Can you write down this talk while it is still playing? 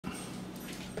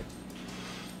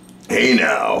Hey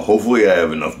now, hopefully I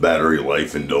have enough battery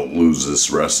life and don't lose this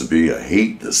recipe. I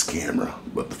hate this camera,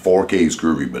 but the 4K is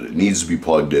groovy, but it needs to be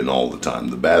plugged in all the time.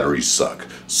 The batteries suck.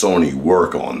 Sony,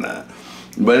 work on that.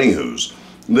 But anywho's,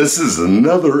 this is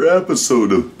another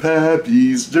episode of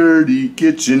Pappy's Dirty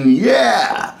Kitchen.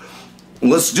 Yeah!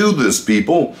 Let's do this,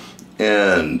 people.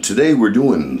 And today we're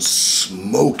doing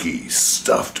Smokey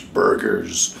stuffed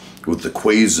burgers with the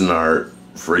Cuisinart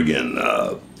friggin'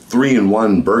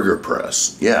 3-in-1 burger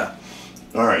press. Yeah.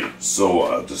 Alright,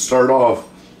 so to start off,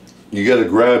 you gotta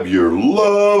grab your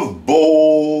love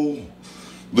bowl.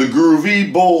 The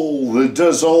groovy bowl that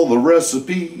does all the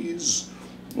recipes.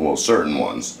 Well, certain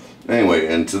ones. Anyway,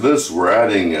 and to this we're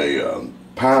adding a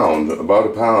pound, about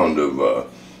a pound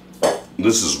of,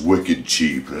 this is wicked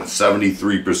cheap,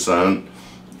 73%,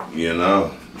 you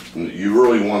know. You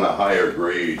really want a higher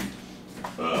grade,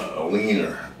 a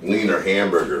leaner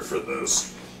hamburger for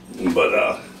this.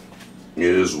 But it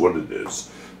is what it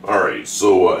is. Alright,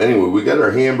 so anyway, we got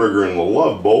our hamburger in the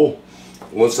love bowl.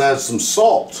 Let's add some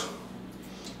salt.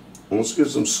 Let's get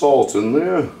some salt in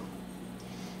there.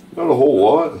 Not a whole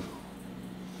lot.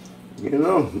 You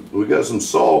know, we got some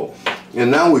salt.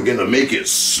 And now we're gonna make it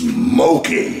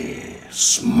smoky.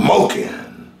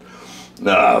 Smoking.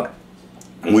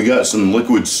 We got some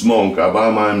liquid smoke. I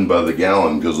buy mine by the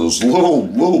gallon because those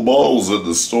little bottles at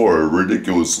the store are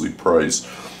ridiculously priced.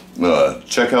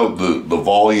 Check out the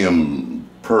volume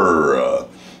per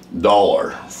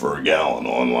dollar for a gallon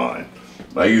online.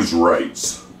 I use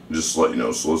Wright's, just to let you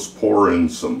know. So let's pour in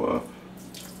some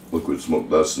liquid smoke.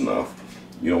 That's enough.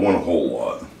 You don't want a whole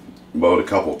lot. About a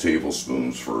couple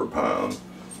tablespoons for a pound.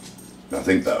 I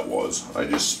think that was. I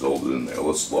just spilled it in there.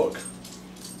 Let's look.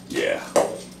 Yeah.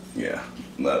 Yeah.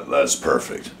 That's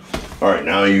perfect. Alright,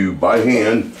 now you, by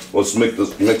hand, let's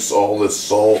mix all this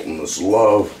salt and this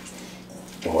love.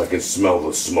 Oh, I can smell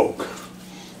the smoke.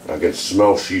 I can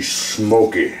smell she's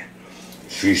smoky.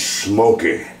 She's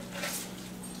smoky.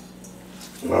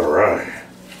 Alright.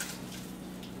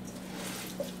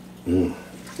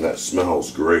 That smells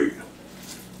great.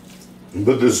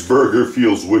 But this burger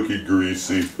feels wicked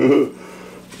greasy.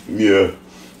 Yeah.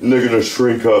 And they're gonna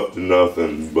shrink up to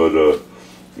nothing, but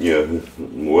yeah,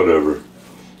 whatever.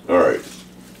 Alright.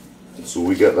 So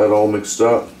we got that all mixed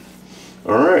up.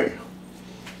 Alright.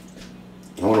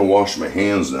 I want to wash my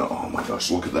hands now. Oh my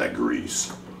gosh, look at that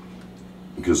grease.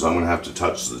 Because I'm going to have to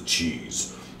touch the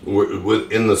cheese.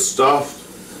 In the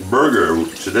stuffed burger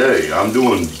today, I'm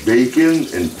doing bacon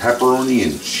and pepperoni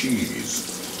and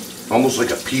cheese. Almost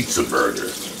like a pizza burger.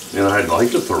 And I'd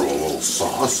like to throw a little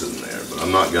sauce in there, but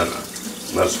I'm not gonna.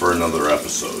 That's for another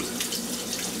episode.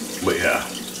 But yeah,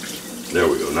 there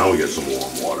we go. Now we get some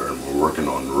warm water and we're working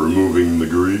on removing the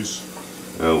grease.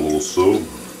 Add a little soap.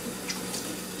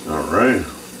 Alright,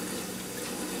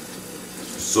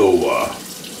 so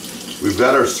we've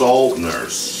got our salt and our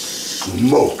smoking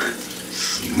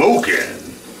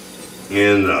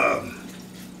in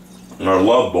our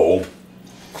love bowl,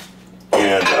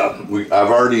 and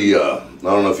I've already, I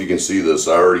don't know if you can see this,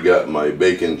 I already got my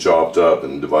bacon chopped up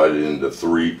and divided into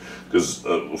 3, because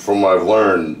from what I've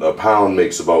learned, a pound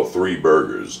makes about 3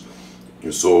 burgers,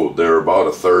 so they're about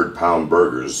a 1/3 pound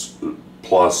burgers,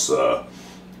 plus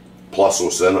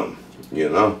what's in them, you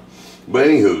know. But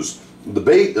anywho's, the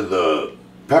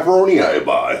pepperoni I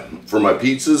buy for my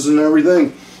pizzas and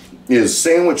everything is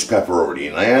sandwich pepperoni,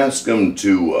 and I ask them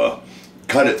to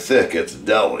cut it thick at the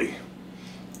deli,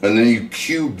 and then you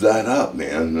cube that up,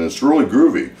 man, and it's really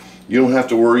groovy. You don't have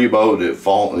to worry about it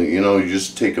falling, you know. You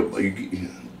just take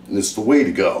it's the way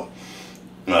to go.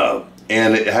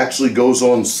 And it actually goes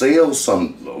on sale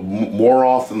more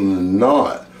often than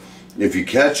not if you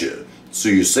catch it. So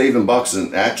you're saving bucks,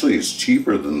 and actually it's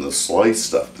cheaper than the sliced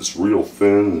stuff. It's real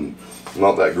thin and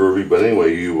not that groovy. But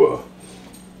anyway, you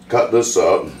cut this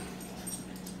up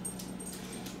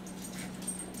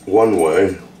one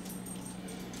way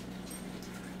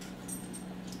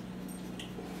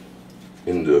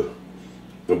into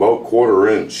about 1/4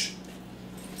 inch.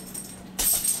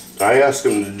 I ask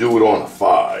them to do it on a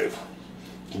 5,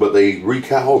 but they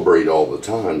recalibrate all the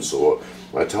time, so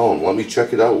I tell them, let me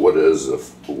check it out what it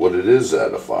is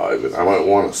at a 5, and I might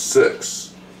want a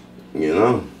 6, you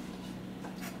know.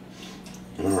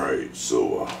 Alright,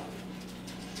 so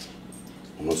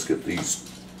let's get these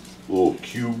little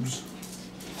cubes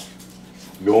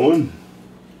going.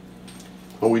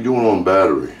 How are we doing on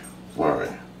battery?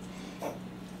 Alright.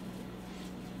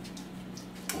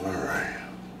 Alright.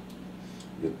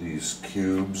 Get these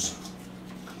cubes.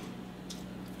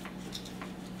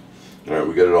 Alright,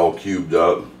 we got it all cubed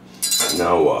up.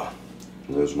 Now,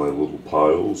 there's my little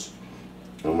piles.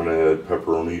 I'm going to add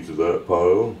pepperoni to that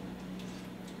pile.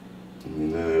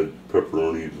 And add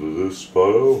pepperoni to this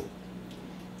pile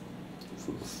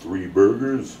for the 3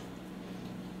 burgers.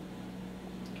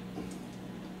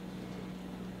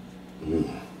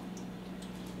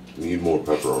 Need more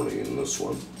pepperoni in this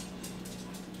one.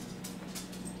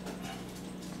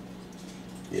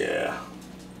 Yeah.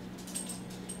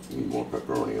 Need more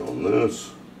pepperoni on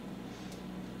this.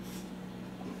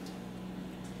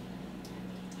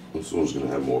 This one's gonna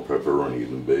have more pepperoni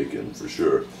than bacon for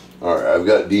sure. Alright, I've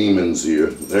got demons here.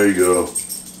 There you go.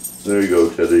 There you go,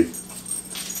 Teddy.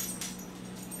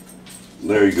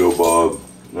 There you go, Bob.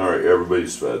 Alright,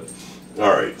 everybody's fed.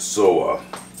 Alright, so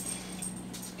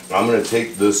I'm gonna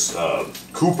take this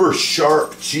Cooper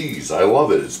Sharp cheese. I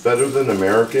love it. It's better than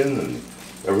American and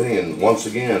everything. And once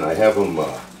again, I have them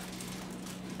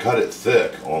cut it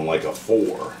thick on like a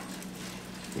 4.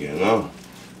 You know?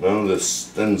 None of this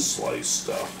thin slice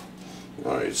stuff.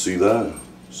 Alright, see that?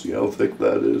 See how thick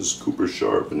that is? Cooper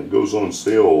Sharp, and it goes on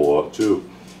sale a lot too.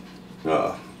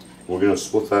 We're gonna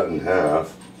split that in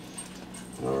half.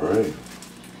 Alright.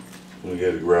 We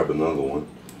gotta grab another one.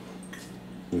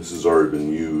 This has already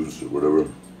been used or whatever.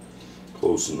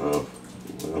 Close enough.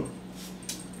 Well,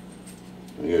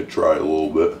 I gotta try a little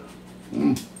bit.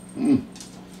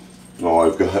 Oh,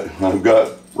 I've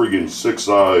got friggin' 6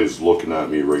 eyes looking at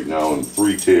me right now and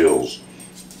 3 tails.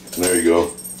 There you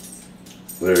go.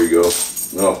 There you go.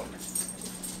 No.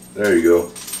 There you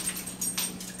go.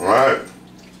 Alright.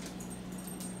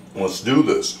 Let's do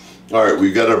this. Alright,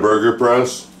 we've got our burger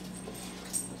press.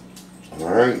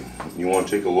 Alright. You want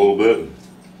to take a little bit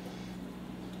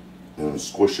and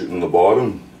squish it in the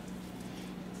bottom.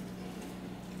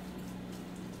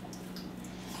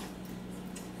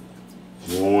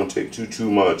 You don't want to take too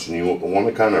much, and you want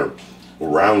to kind of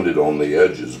round it on the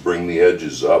edges. Bring the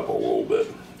edges up a little bit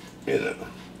in it.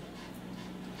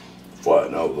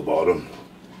 Flatten out the bottom.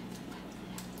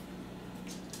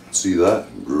 See that?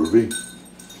 Groovy.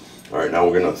 Alright, now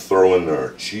we're going to throw in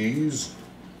our cheese.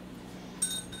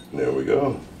 There we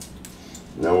go.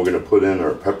 Now we're going to put in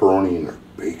our pepperoni and our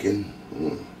bacon.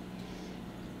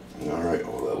 Alright,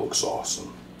 oh, that looks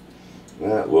awesome.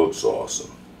 That looks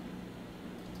awesome.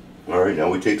 Alright, now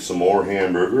we take some more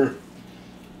hamburger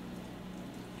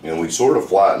and we sort of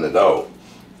flatten it out.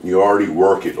 You already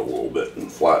work it a little bit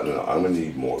and flatten it out. I'm going to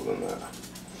need more than that.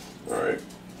 Alright,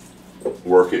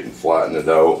 work it and flatten it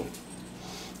out.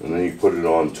 And then you put it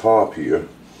on top here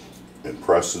and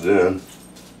press it in.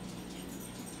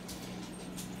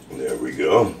 There we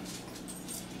go.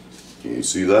 Can you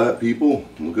see that, people?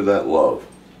 Look at that love.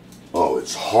 Oh,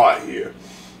 it's hot here.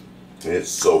 It's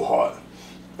so hot.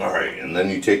 Alright, and then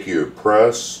you take your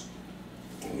press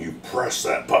and you press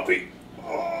that puppy.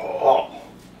 Oh,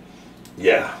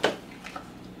 yeah.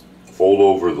 Fold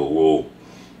over the little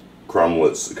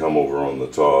crumblets that come over on the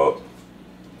top.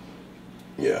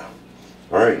 Yeah.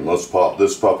 Alright, and let's pop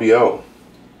this puppy out.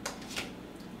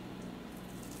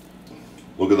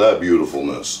 Look at that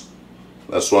beautifulness.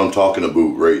 That's what I'm talking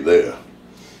about right there.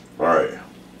 Alright.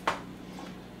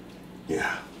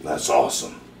 Yeah, that's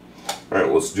awesome.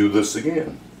 Alright, let's do this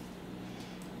again.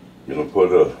 I'm going to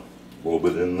put a little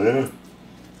bit in there.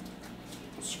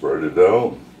 Spread it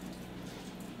out.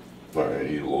 Alright, I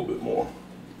need a little bit more.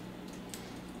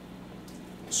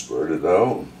 Spread it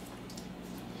out.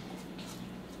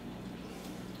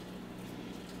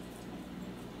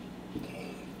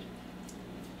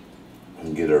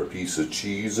 And get our piece of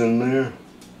cheese in there.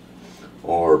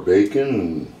 All our bacon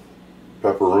and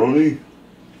pepperoni.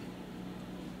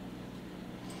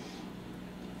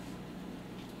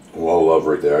 Well, love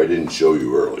right there. I didn't show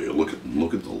you earlier. Look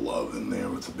at the love in there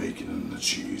with the bacon and the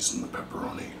cheese and the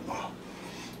pepperoni. Wow.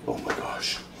 Oh my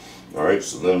gosh. Alright,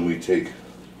 so then we take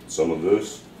some of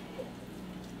this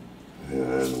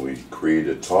and we create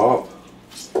a top.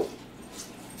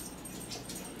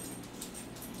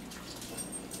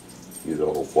 Get it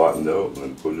all flattened out and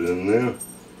then put it in there.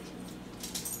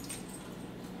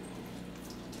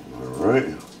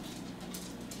 Alright.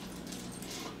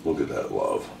 Look at that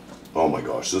love. Oh my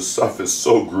gosh, this stuff is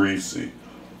so greasy.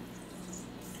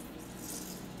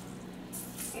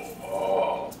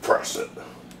 Oh, press it.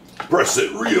 Press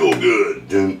it real good.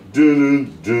 Dun,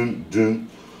 dun, dun, dun, dun.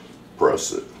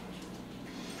 Press it.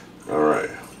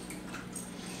 Alright.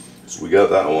 So we got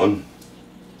that one.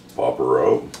 Pop her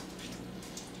out.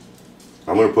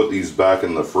 I'm going to put these back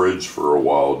in the fridge for a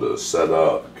while to set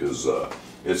up because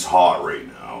it's hot right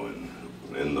now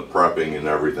and the prepping and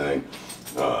everything.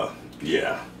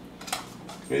 Yeah.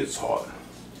 It's hot.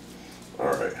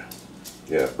 Alright.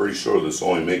 Yeah, pretty sure this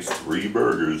only makes 3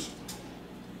 burgers.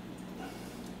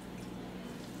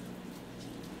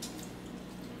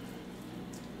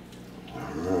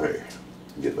 Alright.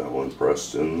 Get that one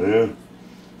pressed in there.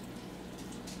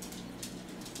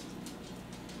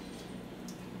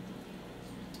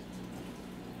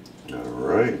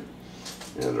 Alright,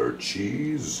 and our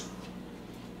cheese,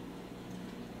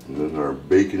 and then our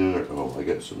bacon, oh, I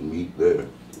got some meat there,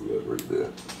 do that right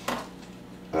there.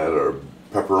 Add our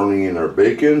pepperoni and our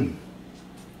bacon.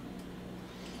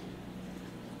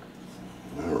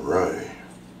 Alright,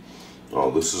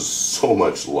 oh, this is so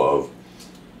much love,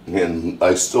 and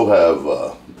I still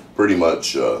have pretty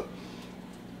much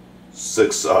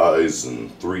 6 eyes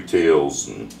and 3 tails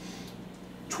and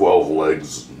 12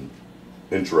 legs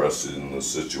interested in the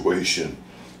situation.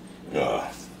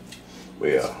 But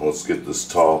yeah, let's get this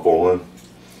top on.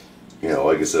 You know,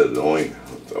 like I said, only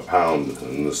a pound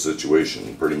in this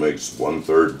situation pretty makes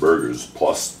 1/3 burgers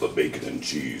plus the bacon and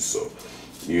cheese, so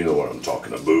you know what I'm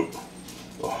talking about.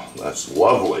 Oh, that's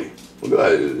lovely. Look at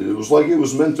that, it was like it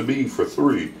was meant to be for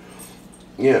 3.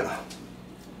 Yeah,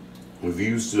 we've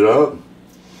used it up.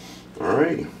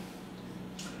 Alright,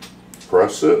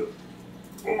 press it.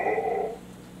 Oh.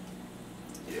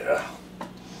 Yeah,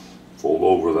 fold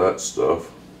over that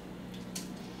stuff.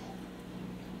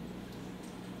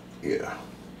 Yeah,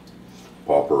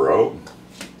 pop her out.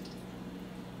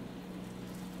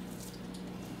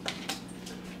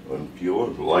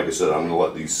 Unpeel it. Like I said, I'm going to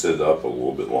let these sit up a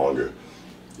little bit longer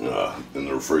in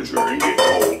the refrigerator and get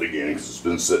cold again because it's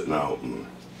been sitting out. And,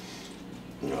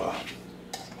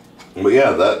 but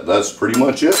yeah, that's pretty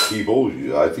much it, people.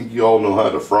 I think you all know how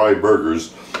to fry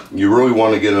burgers. You really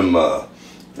want to get them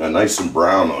nice and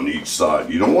brown on each side.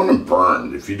 You don't want them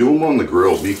burned. If you do them on the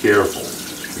grill, be careful.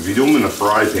 If you do them in a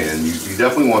fry pan, you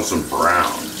definitely want some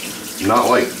brown. Not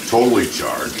like totally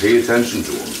charred. Pay attention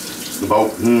to them.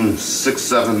 About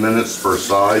 6-7 minutes per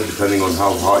side, depending on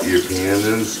how hot your pan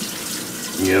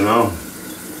is. You know?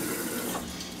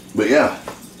 But yeah.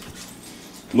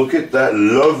 Look at that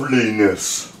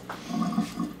loveliness.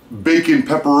 Bacon,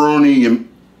 pepperoni, and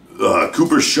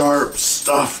Cooper Sharp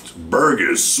stuffed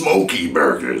burgers, smoky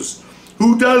burgers.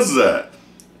 Who does that?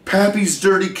 Pappy's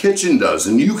Dirty Kitchen does,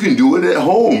 and you can do it at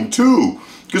home too,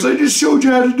 because I just showed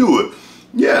you how to do it.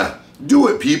 Yeah, do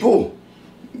it, people.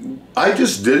 I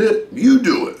just did it, you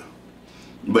do it.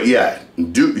 But yeah,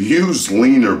 use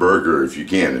leaner burger if you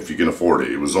can afford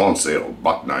it. It was on sale,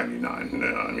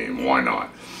 $1.99. I mean, why not?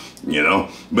 You know?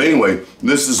 But anyway,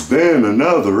 this has been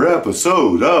another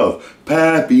episode of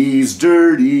Pappy's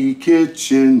Dirty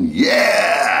Kitchen.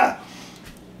 Yeah!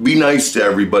 Be nice to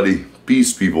everybody.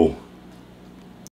 Peace, people.